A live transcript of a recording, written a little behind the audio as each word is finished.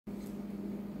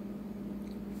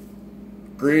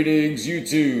Greetings,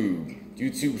 YouTube.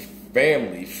 YouTube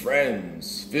family,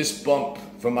 friends, fist bump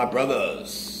from my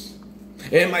brothers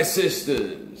and my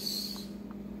sisters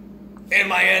and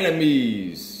my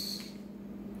enemies.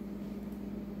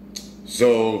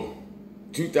 So,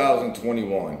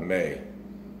 2021, May.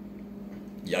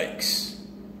 Yikes.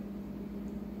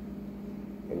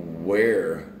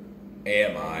 Where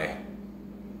am I?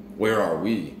 Where are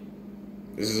we?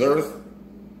 This is Earth?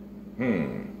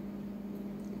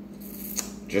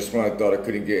 Just when I thought I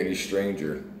couldn't get any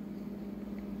stranger,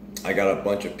 I got a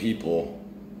bunch of people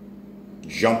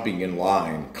jumping in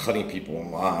line, cutting people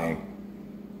in line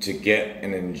to get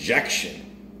an injection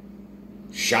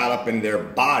shot up in their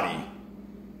body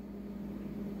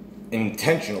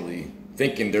intentionally,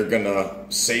 thinking they're gonna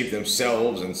save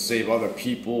themselves and save other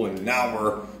people, and now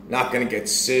we're not gonna get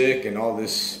sick, and all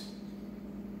this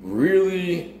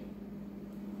really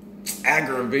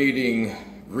aggravating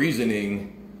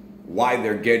reasoning why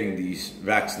they're getting these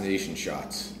vaccination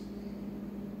shots.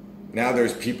 Now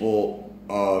there's people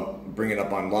bringing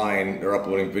up online, they're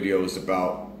uploading videos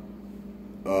about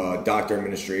doctor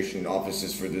administration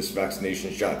offices for this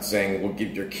vaccination shot saying we'll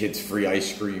give your kids free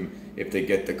ice cream if they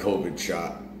get the COVID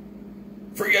shot.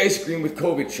 Free ice cream with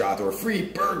COVID shots, or free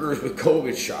burgers with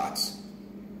COVID shots.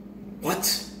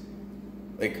 What?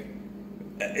 Like,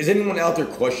 is anyone out there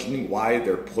questioning why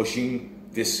they're pushing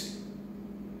this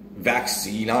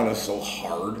vaccine on us so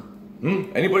hard?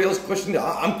 Anybody else questioning it?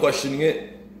 I'm questioning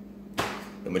it.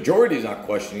 The majority is not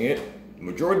questioning it. The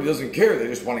majority doesn't care. They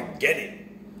just want to get it.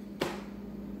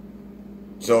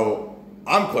 So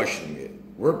I'm questioning it.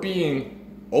 We're being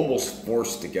almost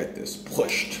forced to get this.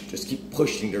 Pushed. Just keep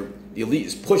pushing. The elite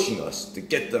is pushing us to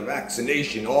get the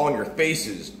vaccination all in your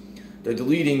faces. They're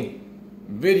deleting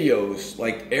videos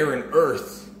like Aaron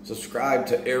Earth. Subscribe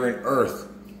to Aaron Earth.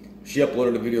 She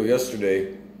uploaded a video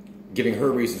yesterday giving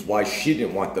her reasons why she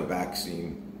didn't want the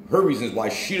vaccine. Her reasons why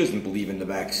she doesn't believe in the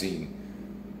vaccine.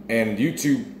 And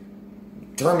YouTube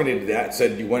terminated that,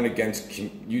 said you went against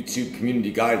YouTube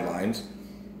community guidelines.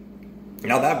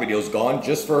 Now that video's gone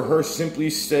just for her simply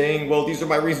saying, well, these are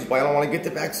my reasons why I don't want to get the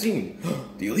vaccine.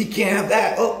 The elite can't have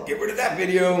that. Oh, get rid of that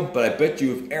video. But I bet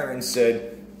you if Aaron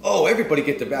said, oh, everybody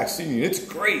get the vaccine, it's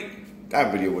great,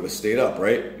 that video would have stayed up,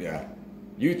 right? Yeah.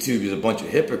 YouTube is a bunch of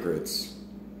hypocrites.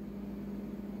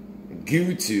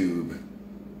 YouTube.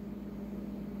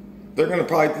 They're gonna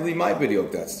probably delete my video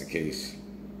if that's the case.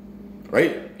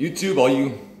 Right? YouTube, all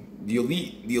you the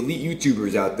elite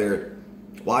YouTubers out there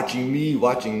watching me,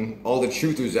 watching all the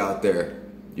truthers out there,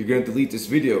 you're gonna delete this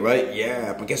video, right?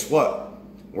 Yeah, but guess what?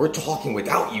 We're talking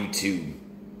without YouTube.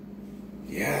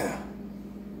 Yeah,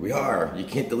 we are. You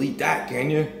can't delete that,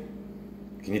 can you?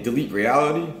 Can you delete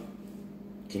reality?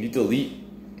 Can you delete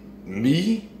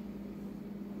me?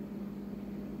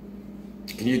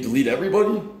 Can you delete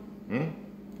everybody?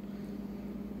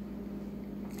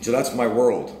 So that's my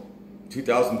world.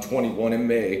 2021 in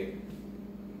May.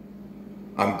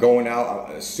 I'm going out.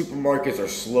 Supermarkets are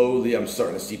slowly, I'm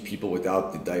starting to see people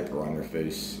without the diaper on their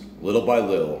face. Little by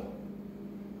little.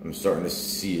 I'm starting to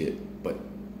see it, but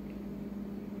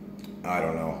I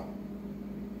don't know.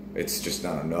 It's just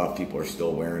not enough. People are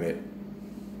still wearing it.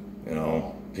 You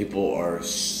know, people are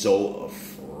so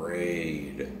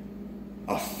afraid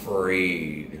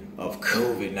of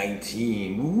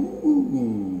COVID-19.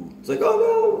 Ooh. It's like,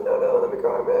 oh no, let me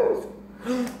grab my mask.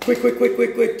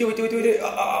 Quick, do it.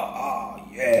 Oh,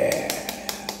 yeah.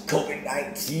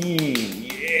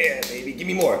 COVID-19, yeah, baby. Give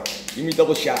me more. Give me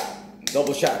double shot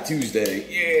Tuesday.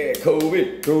 Yeah,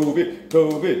 COVID.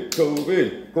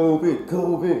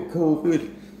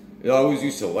 I always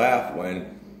used to laugh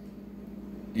when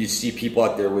you see people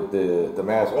out there with the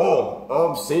mask. Oh,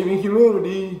 I'm saving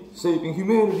humanity.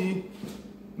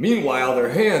 Meanwhile, their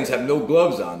hands have no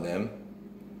gloves on them,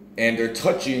 and they're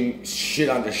touching shit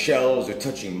on the shelves. They're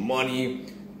touching money,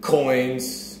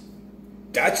 coins.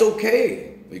 That's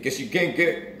okay. I guess you can't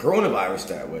get coronavirus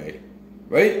that way,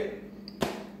 right?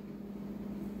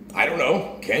 I don't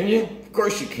know. Can you? Of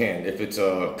course you can. If it's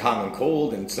a common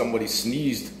cold and somebody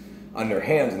sneezed on their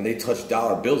hands and they touch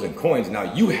dollar bills and coins,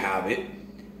 now you have it.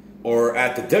 Or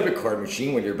at the debit card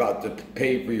machine when you're about to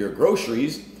pay for your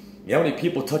groceries, you know how many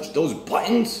people touch those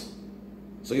buttons?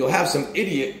 So you'll have some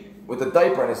idiot with a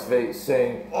diaper on his face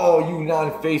saying, oh, you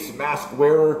non-face mask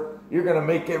wearer, you're gonna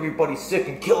make everybody sick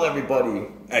and kill everybody,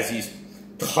 as he's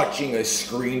touching a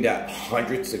screen that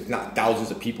hundreds, if not thousands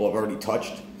of people have already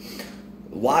touched.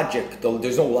 Logic,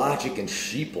 there's no logic in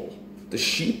sheeple. The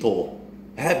sheeple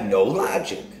have no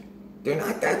logic. They're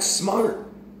not that smart.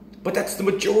 But that's the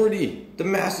majority. The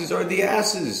masses are the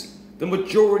asses. The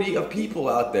majority of people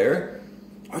out there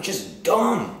are just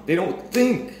dumb. They don't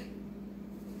think.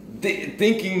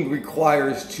 thinking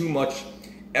requires too much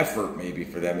effort maybe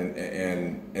for them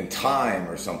and time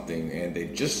or something, and they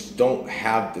just don't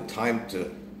have the time to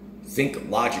think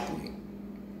logically.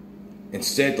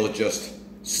 Instead, they'll just,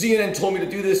 CNN told me to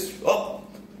do this, oh,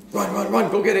 run,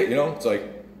 go get it, you know? It's like,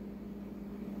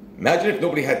 imagine if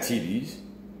nobody had TVs.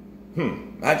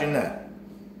 Imagine that.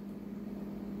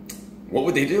 What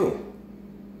would they do?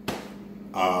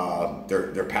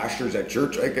 Their pastors at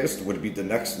church, I guess, would be the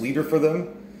next leader for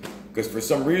them. Because for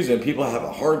some reason, people have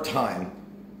a hard time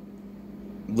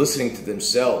listening to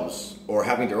themselves or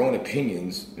having their own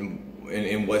opinions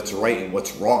in what's right and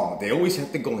what's wrong. They always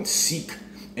have to go and seek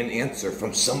an answer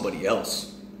from somebody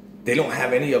else. They don't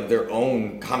have any of their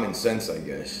own common sense, I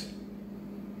guess.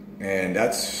 And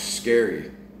that's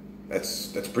scary. That's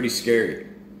pretty scary.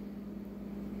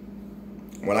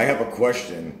 When I have a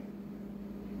question,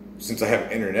 since I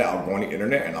have internet, I'll go on the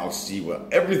internet and I'll see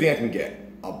everything I can get.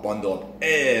 I'll bundle up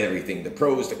everything, the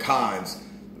pros, the cons.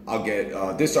 I'll get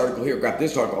this article here, grab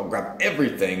this article, I'll grab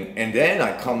everything, and then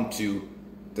I come to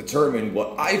determine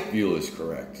what I feel is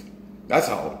correct. That's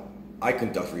how I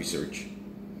conduct research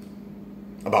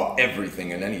about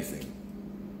everything and anything.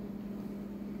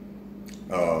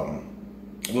 A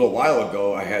little while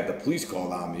ago, I had the police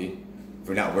called on me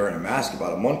for not wearing a mask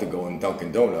about a month ago in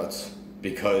Dunkin' Donuts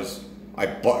because I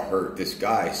butthurt this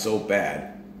guy so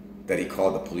bad that he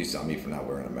called the police on me for not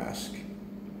wearing a mask.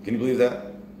 Can you believe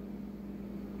that?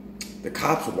 The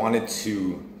cops wanted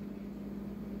to,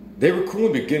 they were cool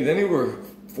in the beginning, then they were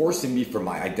forcing me for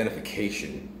my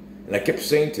identification. And I kept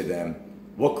saying to them,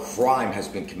 what crime has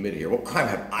been committed here? What crime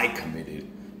have I committed?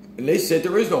 And they said,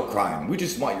 there is no crime. We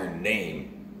just want your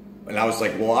name. And I was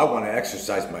like, well, I want to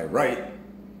exercise my right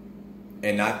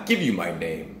and not give you my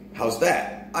name. How's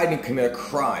that? I didn't commit a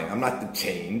crime. I'm not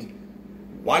detained.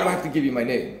 Why do I have to give you my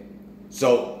name?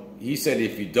 So he said,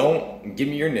 if you don't give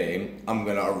me your name, I'm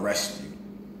going to arrest you.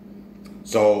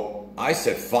 So I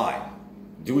said, fine,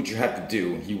 do what you have to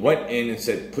do. He went in and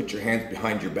said, put your hands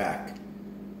behind your back.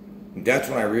 And that's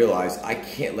when I realized I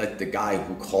can't let the guy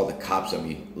who called the cops on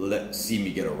me see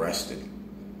me get arrested.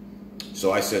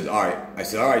 So I said, all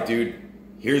right, dude,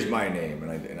 here's my name.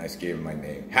 And I gave him my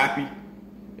name. Happy,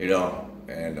 you know,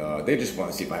 and they just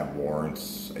want to see if I have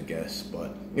warrants, I guess.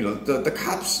 But, you know, the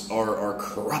cops are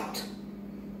corrupt.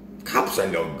 Cops are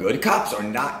no good. Cops are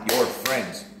not your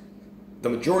friends. The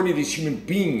majority of these human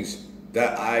beings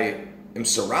that I am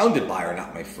surrounded by are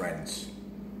not my friends.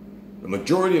 The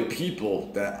majority of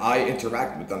people that I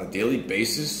interact with on a daily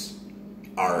basis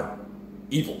are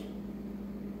evil.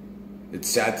 It's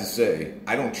sad to say,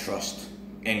 I don't trust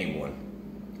anyone.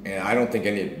 And I don't think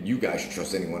any of you guys should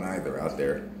trust anyone either out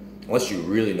there. Unless you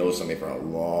really know somebody for a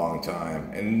long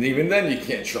time. And even then you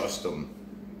can't trust them.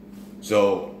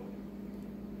 So,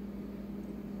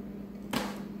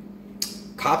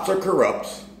 cops are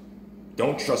corrupt.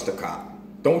 Don't trust a cop.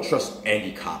 Don't trust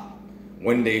any cop.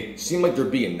 When they seem like they're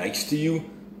being nice to you,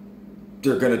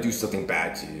 they're gonna do something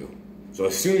bad to you. So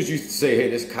as soon as you say, hey,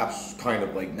 this cop's kind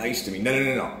of like nice to me,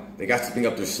 no. They got something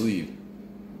up their sleeve.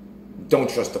 Don't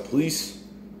trust the police.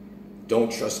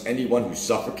 Don't trust anyone who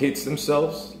suffocates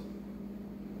themselves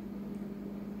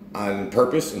on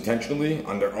purpose, intentionally,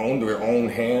 on their own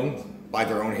hand, by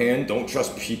their own hand. Don't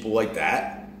trust people like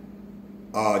that.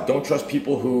 Don't trust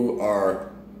people who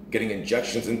are getting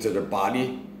injections into their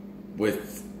body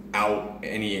without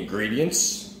any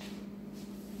ingredients.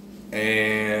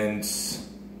 And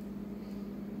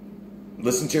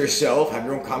listen to yourself, have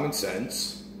your own common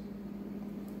sense.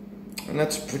 And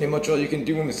that's pretty much all you can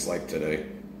do in this life today.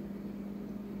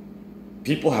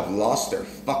 People have lost their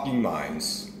fucking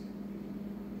minds.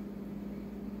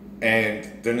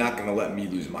 And they're not gonna let me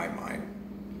lose my mind.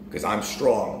 Because I'm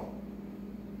strong.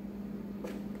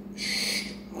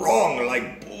 Strong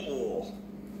like bull.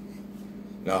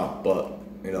 No, but,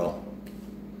 you know.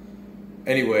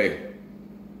 Anyway,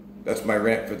 that's my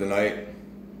rant for the night.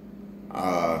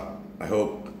 I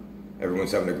hope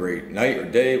everyone's having a great night or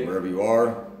day, wherever you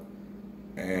are.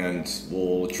 And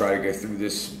we'll try to get through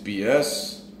this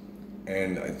BS.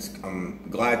 And I'm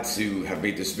glad to have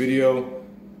made this video.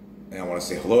 And I want to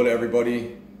say hello to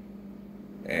everybody.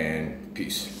 And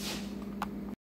peace.